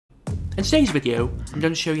In today's video, I'm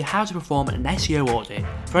going to show you how to perform an SEO audit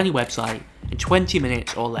for any website in 20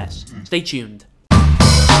 minutes or less. Stay tuned.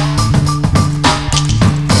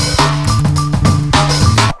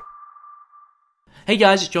 Hey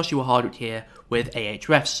guys, it's Joshua Hardwick here with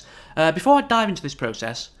Ahrefs. Before I dive into this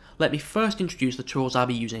process, let me first introduce the tools I'll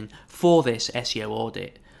be using for this SEO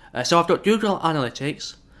audit. So I've got Google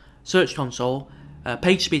Analytics, Search Console,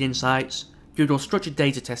 PageSpeed Insights, Google Structured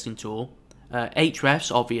Data Testing Tool,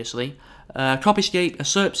 Ahrefs obviously, Copyscape, a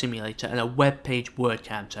SERP simulator, and a web page word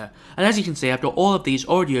counter. And as you can see, I've got all of these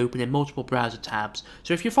already open in multiple browser tabs,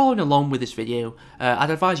 so if you're following along with this video, I'd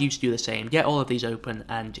advise you to do the same. Get all of these open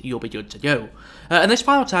and you'll be good to go. And this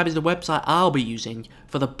final tab is the website I'll be using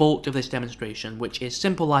for the bulk of this demonstration, which is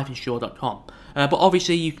simplelifeinsure.com. But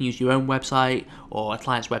obviously you can use your own website or a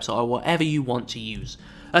client's website or whatever you want to use.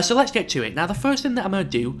 So let's get to it. Now the first thing that I'm going to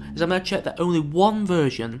do is I'm going to check that only one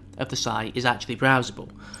version of the site is actually browsable.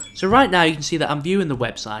 So right now you can see that I'm viewing the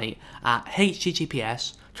website at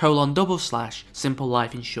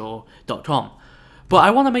https://simplelifeinsure.com. But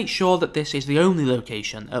I want to make sure that this is the only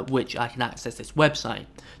location at which I can access this website.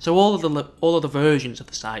 So all of the versions of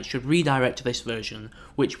the site should redirect to this version,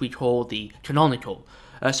 which we call the canonical.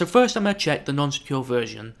 So first I'm going to check the non-secure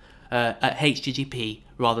version at HTTP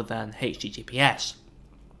rather than HTTPS.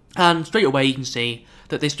 And straight away you can see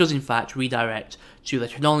that this does in fact redirect to the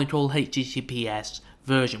canonical HTTPS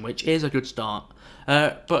version, which is a good start.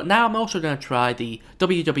 But now I'm also going to try the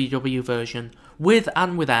www version with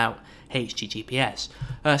and without HTTPS.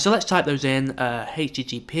 So let's type those in,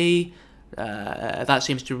 HTTP, that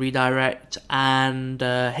seems to redirect, and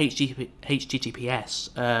HTTPS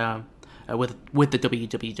with the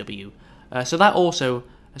www. So that also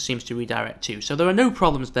seems to redirect too. So there are no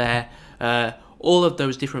problems there. All of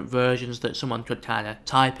those different versions that someone could kind of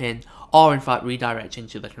type in are in fact redirecting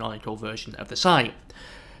to the canonical version of the site.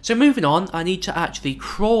 So moving on, I need to actually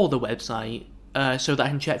crawl the website so that I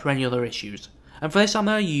can check for any other issues. And for this I'm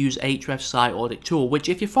going to use Ahrefs Site Audit Tool, which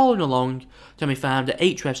if you're following along can be found at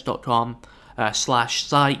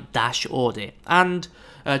ahrefs.com/site-audit. And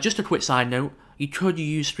just a quick side note, you could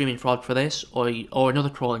use Streaming Frog for this or another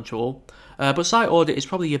crawling tool, but Site Audit is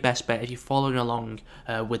probably your best bet if you're following along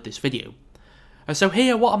with this video. So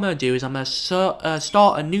here what I'm going to do is I'm going to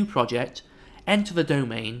start a new project, enter the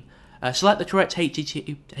domain, select the correct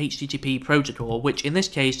HTTP protocol, which in this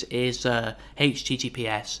case is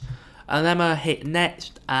HTTPS, and then I'm going to hit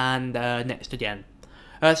next and next again.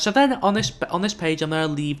 So then on this page I'm going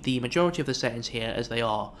to leave the majority of the settings here as they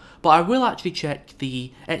are, but I will actually check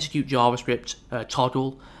the execute JavaScript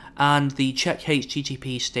toggle and the check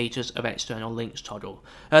HTTP status of external links toggle.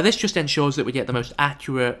 This just ensures that we get the most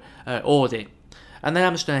accurate audit. And then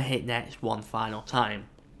I'm just going to hit next one final time.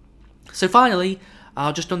 So finally,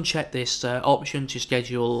 I'll just uncheck this option to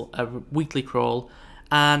schedule a weekly crawl,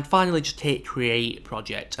 and finally just hit create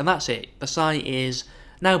project, and that's it. The site is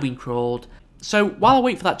now being crawled. So while I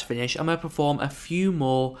wait for that to finish, I'm going to perform a few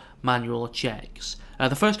more manual checks.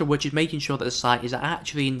 The first of which is making sure that the site is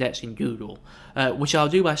actually indexed in Google, which I'll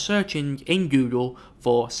do by searching in Google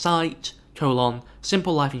for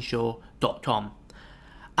site:/simplelifeinsure.com.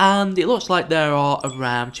 And it looks like there are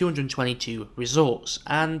around 222 results,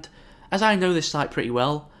 and as I know this site pretty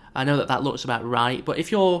well, I know that that looks about right, but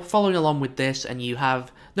if you're following along with this and you have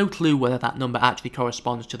no clue whether that number actually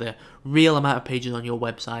corresponds to the real amount of pages on your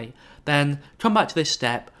website, then come back to this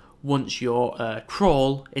step once your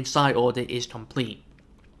crawl in Site Audit is complete.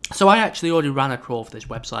 So I actually already ran a crawl for this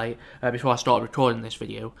website before I started recording this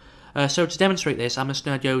video. So to demonstrate this, I'm just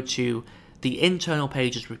going to go to the internal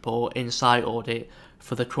pages report in Site Audit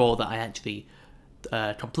for the crawl that I actually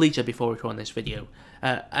completed before recording this video.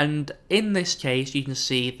 And in this case you can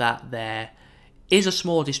see that there is a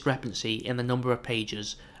small discrepancy in the number of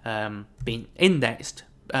pages being indexed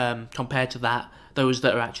compared to those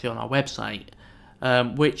that are actually on our website,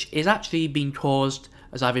 which is actually being caused,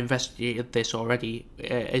 as I've investigated this already,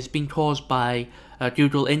 is being caused by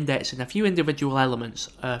Google indexing a few individual elements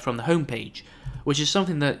from the homepage, which is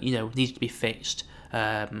something that needs to be fixed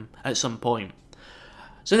at some point.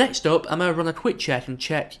 So next up, I'm going to run a quick check and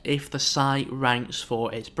check if the site ranks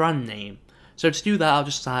for its brand name. So to do that, I'll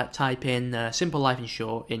just type in Simple Life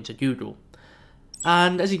Insure into Google.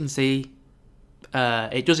 And as you can see,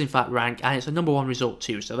 it does in fact rank, and it's a #1 result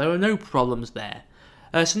too, so there are no problems there.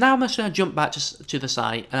 So now I'm just going to jump back to the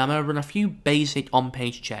site, and I'm going to run a few basic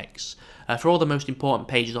on-page checks for all the most important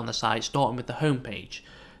pages on the site, starting with the home page.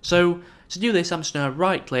 So to do this, I'm just going to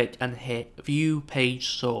right click and hit View Page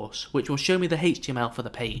Source, which will show me the HTML for the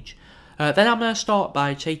page. Then I'm going to start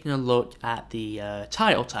by taking a look at the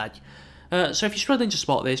title tag. So if you're struggling to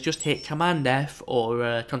spot this, just hit Command F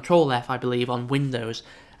or Control F, I believe, on Windows,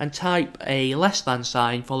 and type a less than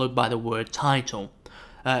sign followed by the word title.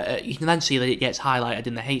 You can then see that it gets highlighted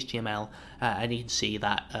in the HTML, and you can see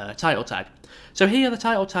that title tag. So here the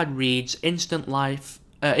title tag reads instant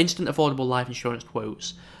affordable life insurance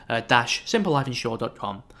quotes dash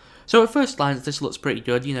simplelifeinsure.com. So at first glance this looks pretty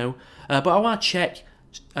good, you know, but I want to check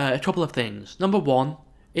a couple of things. Number one,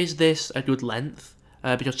 is this a good length?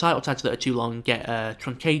 Because title tags that are too long get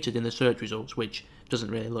truncated in the search results, which doesn't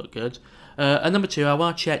really look good. And number two, I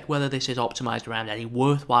want to check whether this is optimized around any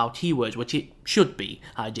worthwhile keywords, which it should be,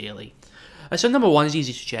 ideally. So number one is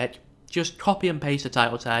easy to check. Just copy and paste the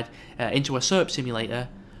title tag into a SERP simulator,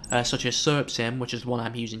 such as SERPSim, which is the one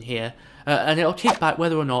I'm using here, and it'll kick back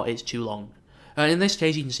whether or not it's too long. In this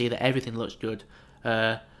case, you can see that everything looks good.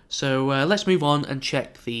 So let's move on and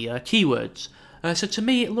check the keywords. So to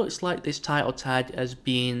me, it looks like this title tag has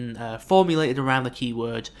been formulated around the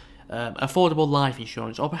keyword affordable life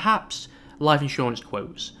insurance, or perhaps life insurance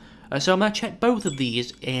quotes. So I'm going to check both of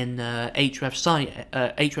these in Ahrefs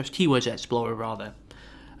Keywords Explorer rather.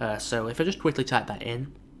 So if I just quickly type that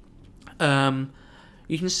in,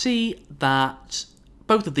 you can see that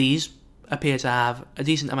both of these appear to have a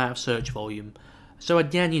decent amount of search volume. So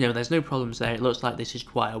again, you know, there's no problems there. It looks like this is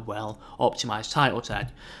quite a well optimized title tag.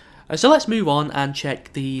 So let's move on and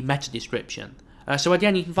check the meta description. So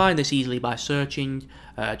again, you can find this easily by searching.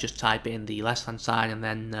 Just type in the less than sign and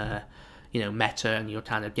then you know, meta, and you'll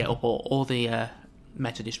kind of get up all the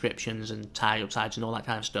meta descriptions and title tags and all that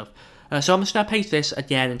kind of stuff. So I'm just going to paste this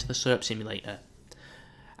again into the SERP simulator.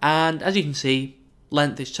 And as you can see,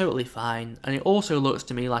 length is totally fine, and it also looks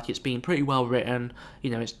to me like it's been pretty well written.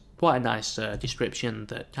 You know, it's quite a nice description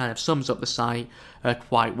that kind of sums up the site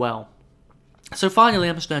quite well. So finally,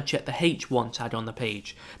 I'm just going to check the H1 tag on the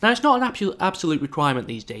page. Now, it's not an absolute requirement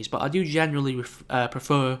these days, but I do generally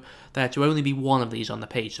prefer there to only be one of these on the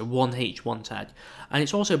page, so one H1 tag. And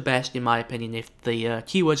it's also best, in my opinion, if the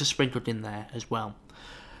keywords are sprinkled in there as well.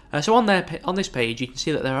 So on this page, you can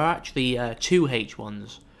see that there are actually two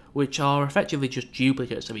H1s, which are effectively just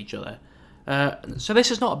duplicates of each other. So this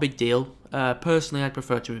is not a big deal. Personally, I'd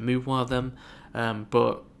prefer to remove one of them,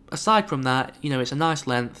 but aside from that, you know, it's a nice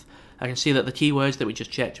length. I can see that the keywords that we just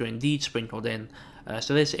checked are indeed sprinkled in,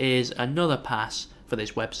 so this is another pass for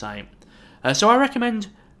this website. So I recommend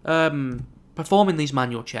performing these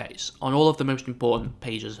manual checks on all of the most important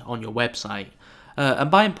pages on your website. And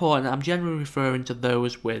by important, I'm generally referring to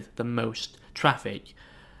those with the most traffic.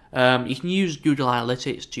 You can use Google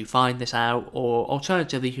Analytics to find this out, or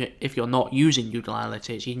alternatively, if you're not using Google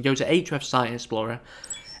Analytics, you can go to Ahrefs Site Explorer,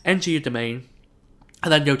 enter your domain,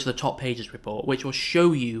 and then go to the top pages report, which will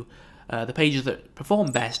show you the pages that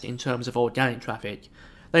perform best in terms of organic traffic.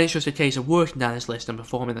 Then it's just a case of working down this list and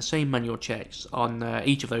performing the same manual checks on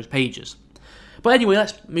each of those pages. But anyway,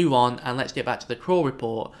 let's move on and let's get back to the crawl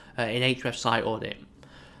report in Ahrefs Site Audit.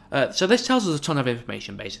 So this tells us a ton of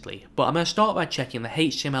information basically, but I'm going to start by checking the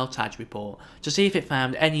HTML tags report to see if it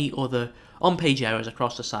found any other on-page errors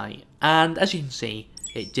across the site, and as you can see,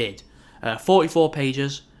 it did. 44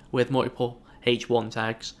 pages with multiple H1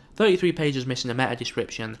 tags, 33 pages missing a meta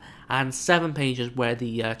description, and 7 pages where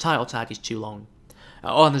the title tag is too long.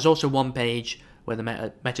 And there's also one page where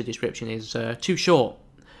the meta description is too short.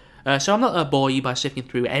 So I'm not going to bore you by sifting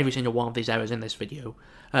through every single one of these errors in this video,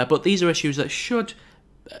 but these are issues that should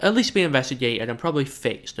at least be investigated and probably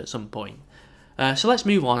fixed at some point. So let's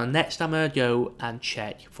move on, and next I'm going to go and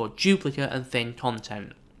check for duplicate and thin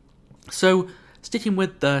content. So sticking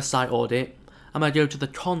with the site audit, I'm going to go to the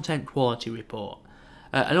content quality report.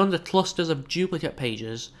 And under clusters of duplicate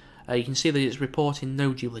pages, you can see that it's reporting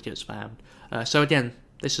no duplicates found. So again,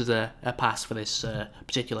 this is a pass for this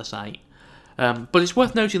particular site. But it's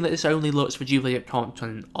worth noting that this only looks for duplicate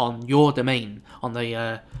content on your domain, on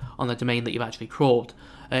the domain that you've actually crawled.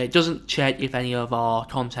 It doesn't check if any of our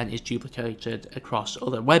content is duplicated across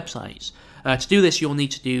other websites. To do this, you'll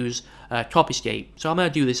need to use Copyscape. So I'm going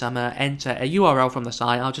to do this. I'm going to enter a URL from the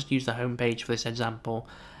site. I'll just use the home page for this example.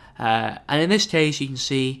 And in this case, you can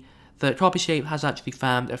see that Copyscape has actually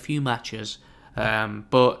found a few matches.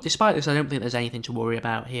 But despite this, I don't think there's anything to worry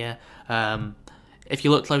about here. If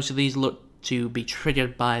you look closer, these look to be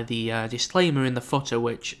triggered by the disclaimer in the footer,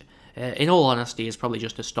 which in all honesty is probably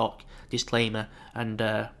just a stock disclaimer and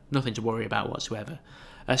nothing to worry about whatsoever.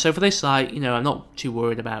 So for this site, you know, I'm not too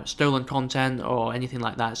worried about stolen content or anything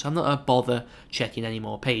like that, so I'm not going to bother checking any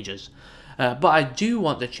more pages. But I do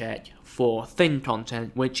want to check for thin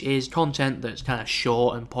content, which is content that's kind of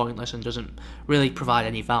short and pointless and doesn't really provide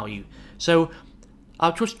any value. So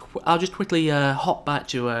I'll just quickly hop back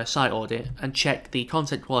to Site Audit and check the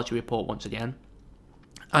content quality report once again.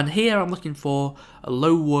 And here I'm looking for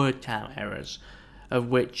low word count errors, of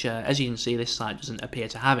which, as you can see, this site doesn't appear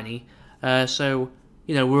to have any. So,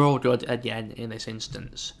 you know, we're all good again in this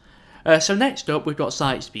instance. So next up, we've got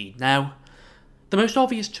site speed. Now, the most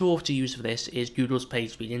obvious tool to use for this is Google's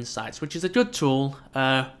PageSpeed Insights, which is a good tool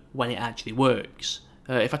when it actually works.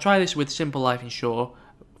 If I try this with Simple Life Insure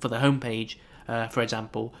for the homepage, for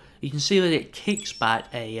example, you can see that it kicks back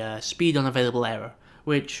a speed unavailable error,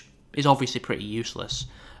 which is obviously pretty useless.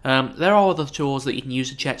 There are other tools that you can use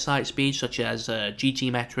to check site speed, such as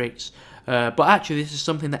GT metrics, but actually this is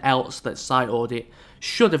something else that Site Audit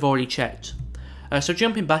should have already checked. So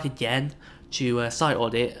jumping back again to Site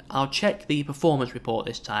Audit, I'll check the performance report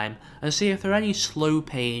this time and see if there are any slow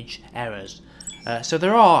page errors. So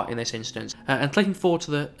there are in this instance, and clicking through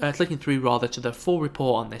to the full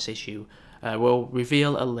report on this issue will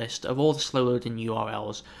reveal a list of all the slow loading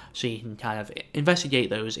URLs, so you can kind of investigate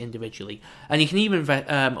those individually, and you can even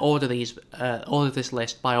order this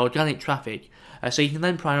list by organic traffic, so you can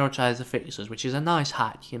then prioritize the fixes, which is a nice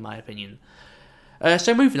hack in my opinion.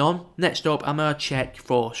 So moving on, next up I'm going to check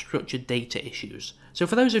for structured data issues. So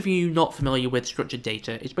for those of you not familiar with structured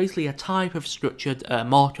data, it's basically a type of structured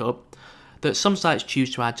markup that some sites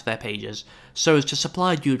choose to add to their pages so as to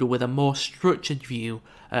supply Google with a more structured view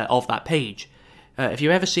of that page. If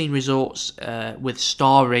you've ever seen results with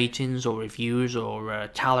star ratings or reviews or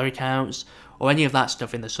calorie counts or any of that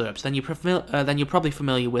stuff in the SERPs, then you're probably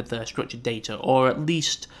familiar with structured data, or at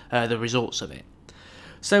least the results of it.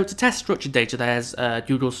 So to test structured data, there's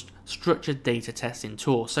Google's structured data testing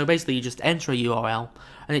tool. So basically you just enter a URL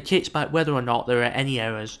and it kicks back whether or not there are any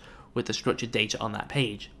errors with the structured data on that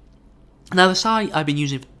page. Now the site I've been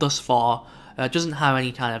using thus far doesn't have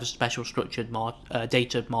any kind of special structured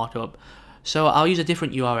data markup, so I'll use a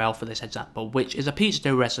different URL for this example, which is a pizza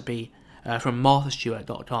dough recipe from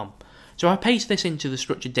marthastewart.com. So I paste this into the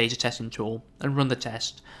structured data testing tool and run the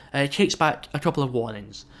test. It kicks back a couple of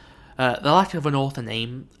warnings. The lack of an author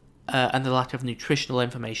name and the lack of nutritional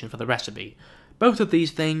information for the recipe. Both of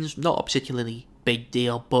these things, not a particularly big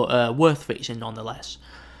deal, but worth fixing nonetheless.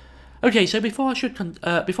 Okay, so before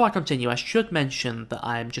I continue, I should mention that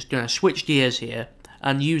I'm just going to switch gears here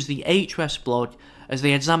and use the Ahrefs blog as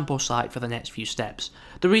the example site for the next few steps.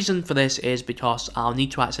 The reason for this is because I'll need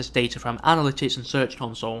to access data from Analytics and Search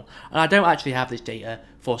Console, and I don't actually have this data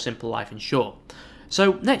for Simple Life Insure.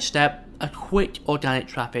 So next step, a quick organic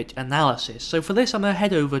traffic analysis. So for this I'm going to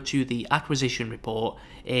head over to the acquisition report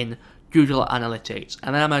in Google Analytics,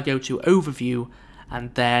 and then I'm going to go to Overview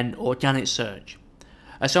and then Organic Search.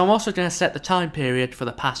 So I'm also going to set the time period for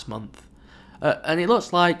the past month. And it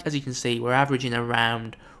looks like, as you can see, we're averaging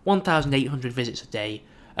around 1,800 visits a day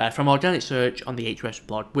from organic search on the Ahrefs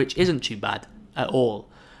blog, which isn't too bad at all.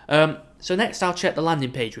 So next I'll check the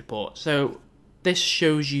landing page report. So this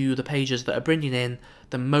shows you the pages that are bringing in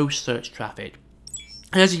the most search traffic.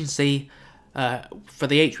 And as you can see, for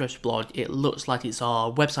the Ahrefs blog, it looks like it's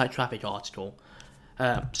our website traffic article.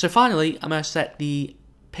 So finally, I'm going to set the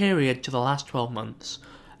period to the last 12 months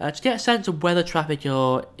to get a sense of whether traffic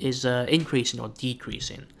is increasing or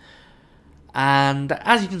decreasing. And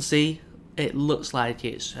as you can see, it looks like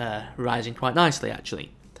it's rising quite nicely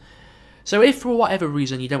actually. So if for whatever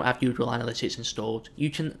reason you don't have Google Analytics installed, you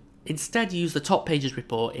can instead use the top pages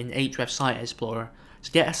report in Ahrefs Site Explorer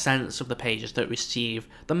to get a sense of the pages that receive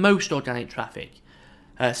the most organic traffic.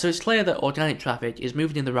 So it's clear that organic traffic is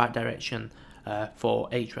moving in the right direction for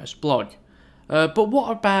Ahrefs blog. But what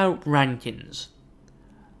about rankings?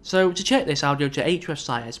 So to check this, I'll go to Ahrefs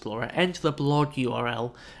Site Explorer, enter the blog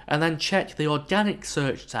URL, and then check the Organic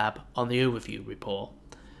Search tab on the Overview report.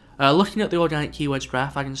 Looking at the organic keywords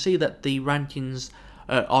graph, I can see that the rankings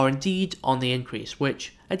are indeed on the increase,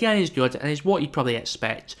 which again is good and is what you'd probably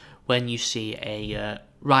expect when you see a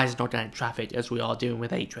rise in organic traffic, as we are doing with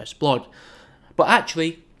Ahrefs blog. But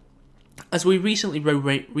actually, as we recently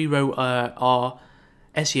rewrote our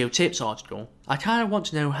SEO tips article, I kind of want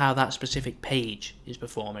to know how that specific page is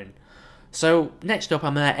performing. So next up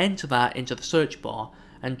I'm going to enter that into the search bar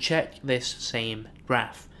and check this same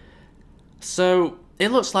graph. So it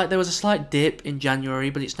looks like there was a slight dip in January,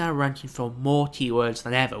 but it's now ranking for more keywords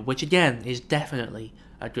than ever, which again is definitely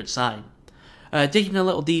a good sign. Digging a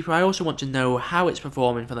little deeper, I also want to know how it's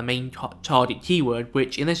performing for the main target keyword,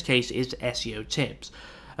 which in this case is SEO tips.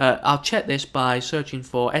 I'll check this by searching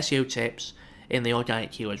for SEO tips in the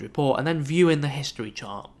organic keywords report and then viewing the history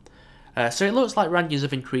chart. So it looks like rankings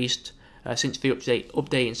have increased since the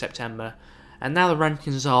update in September, and now the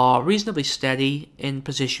rankings are reasonably steady in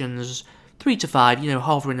positions 3 to 5,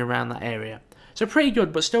 hovering around that area. So pretty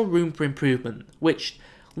good, but still room for improvement, which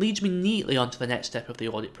leads me neatly onto the next step of the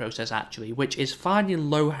audit process actually, which is finding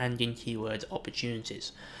low-hanging keyword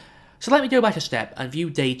opportunities. So let me go back a step and view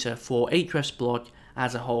data for Ahrefs blog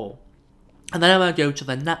as a whole. And then I'm going to go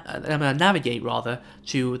to navigate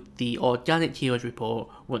to the organic keyword report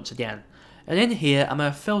once again. And in here, I'm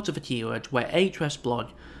going to filter for keywords where pages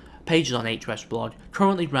on Ahrefs blog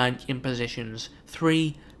currently rank in positions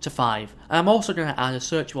 3 to 5. And I'm also going to add a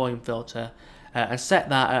search volume filter and set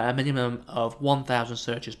that at a minimum of 1,000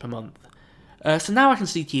 searches per month. So now I can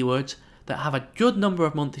see keywords that have a good number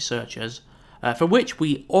of monthly searches, for which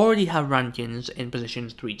we already have rankings in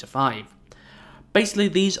positions 3 to 5. Basically,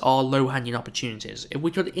 these are low-hanging opportunities. If we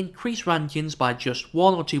could increase rankings by just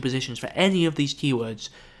 1 or 2 positions for any of these keywords,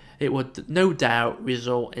 it would no doubt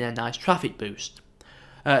result in a nice traffic boost.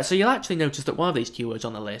 So you'll actually notice that one of these keywords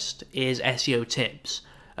on the list is SEO tips,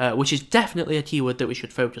 which is definitely a keyword that we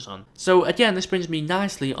should focus on. So again, this brings me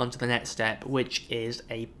nicely onto the next step, which is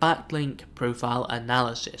a backlink profile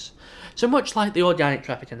analysis. So much like the organic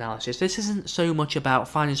traffic analysis, this isn't so much about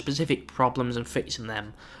finding specific problems and fixing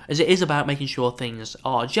them, as it is about making sure things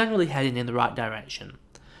are generally heading in the right direction.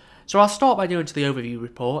 So I'll start by going to the overview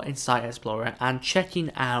report in Site Explorer and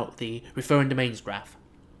checking out the referring domains graph.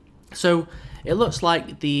 So it looks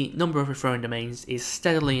like the number of referring domains is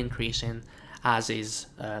steadily increasing, as is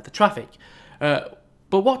the traffic. But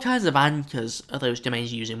what kinds of anchors are those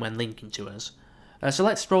domains using when linking to us? So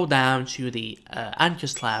let's scroll down to the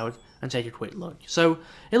anchors cloud and take a quick look. So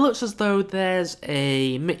it looks as though there's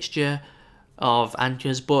a mixture of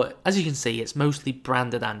anchors, but as you can see, it's mostly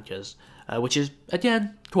branded anchors, which is,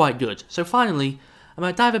 again, quite good. So finally, I'm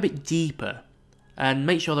going to dive a bit deeper and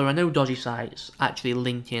make sure there are no dodgy sites actually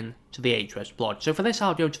linking to the Ahrefs blog. So for this,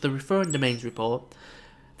 I'll go to the referring domains report,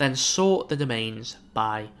 then sort the domains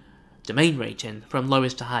by domain rating from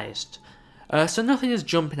lowest to highest. So nothing is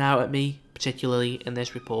jumping out at me particularly in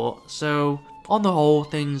this report, so on the whole,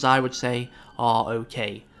 things I would say are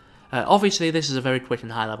okay. Obviously, this is a very quick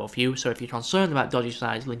and high level view, so if you're concerned about dodgy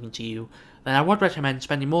sites linking to you, then I would recommend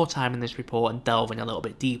spending more time in this report and delving a little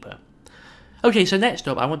bit deeper. Okay, so next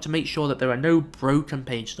up, I want to make sure that there are no broken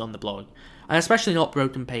pages on the blog, and especially not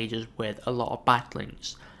broken pages with a lot of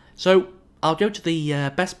backlinks. So I'll go to the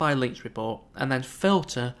Best Buy links report and then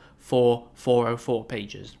filter for 404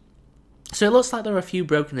 pages. So it looks like there are a few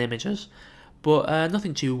broken images, but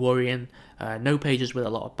nothing too worrying, no pages with a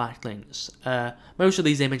lot of backlinks. Most of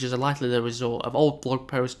these images are likely the result of old blog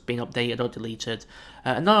posts being updated or deleted,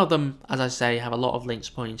 and none of them, as I say, have a lot of links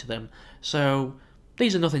pointing to them, so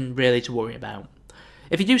these are nothing really to worry about.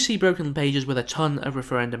 If you do see broken pages with a ton of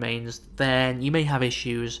referring domains, then you may have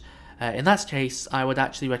issues. In that case, I would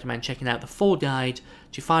actually recommend checking out the full guide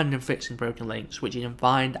to finding and fixing broken links, which you can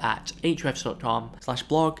find at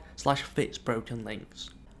ahrefs.com/blog/fixbrokenlinks.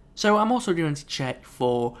 So I'm also going to check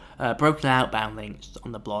for broken outbound links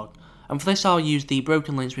on the blog, and for this I'll use the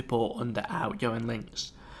broken links report under outgoing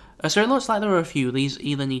links. So it looks like there are a few. These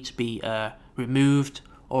either need to be removed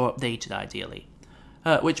or updated ideally.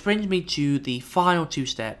 Which brings me to the final 2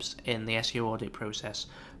 steps in the SEO audit process,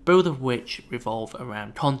 both of which revolve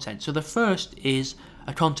around content. So the first is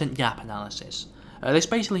a content gap analysis. This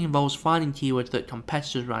basically involves finding keywords that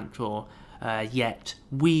competitors rank for, yet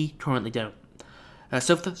we currently don't.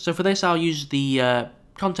 So for this I'll use the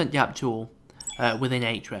content gap tool within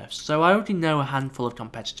Ahrefs. So I already know a handful of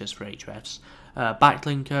competitors for Ahrefs,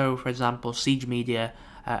 Backlinko, for example, Siege Media,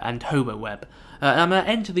 and HoboWeb. And I'm going to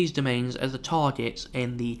enter these domains as the targets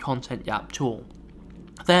in the content gap tool.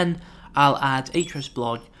 Then I'll add Ahrefs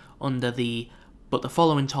blog under the "but the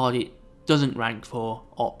following target doesn't rank for"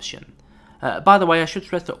 option. By the way, I should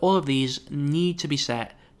stress that all of these need to be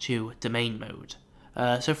set to domain mode.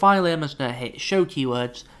 So finally, I'm just going to hit show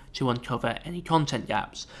keywords to uncover any content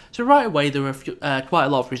gaps. So right away there are quite a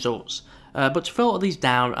lot of results, but to filter these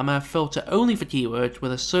down, I'm going to filter only for keywords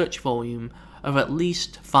with a search volume of at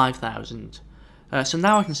least 5,000. So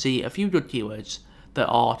now I can see a few good keywords that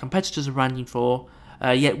our competitors are ranking for,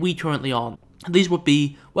 yet we currently aren't. These would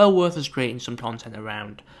be well worth us creating some content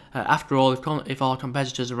around. After all, if our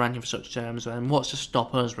competitors are ranking for such terms, then what's to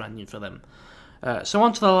stop us ranking for them? So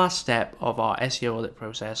on to the last step of our SEO audit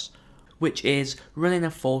process, which is running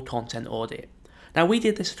a full content audit. Now we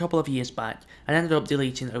did this a couple of years back and ended up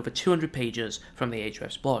deleting over 200 pages from the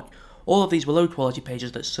Ahrefs blog. All of these were low quality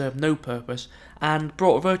pages that served no purpose and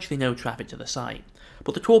brought virtually no traffic to the site.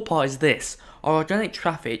 But the cool part is this: our organic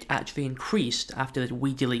traffic actually increased after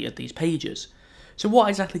we deleted these pages. So what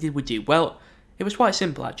exactly did we do? Well, it was quite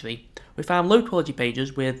simple actually. We found low quality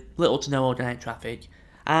pages with little to no organic traffic,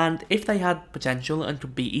 and if they had potential and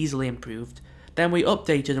could be easily improved, then we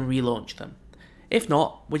updated and relaunched them. If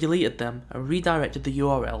not, we deleted them and redirected the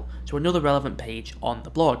URL to another relevant page on the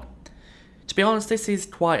blog. To be honest, this is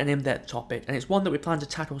quite an in-depth topic, and it's one that we plan to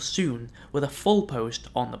tackle soon with a full post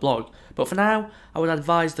on the blog, but for now, I would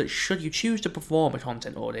advise that should you choose to perform a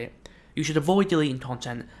content audit, you should avoid deleting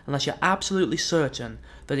content unless you're absolutely certain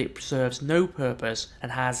that it serves no purpose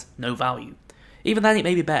and has no value. Even then, it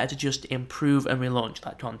may be better to just improve and relaunch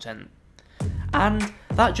that content. And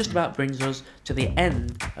that just about brings us to the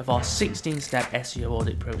end of our 16-step SEO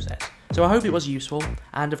audit process. So I hope it was useful,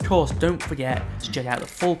 and of course don't forget to check out the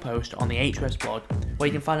full post on the Ahrefs blog, where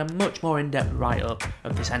you can find a much more in-depth write-up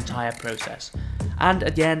of this entire process. And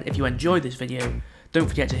again, if you enjoyed this video, don't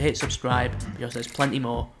forget to hit subscribe, because there's plenty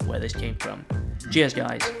more where this came from. Cheers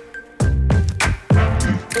guys.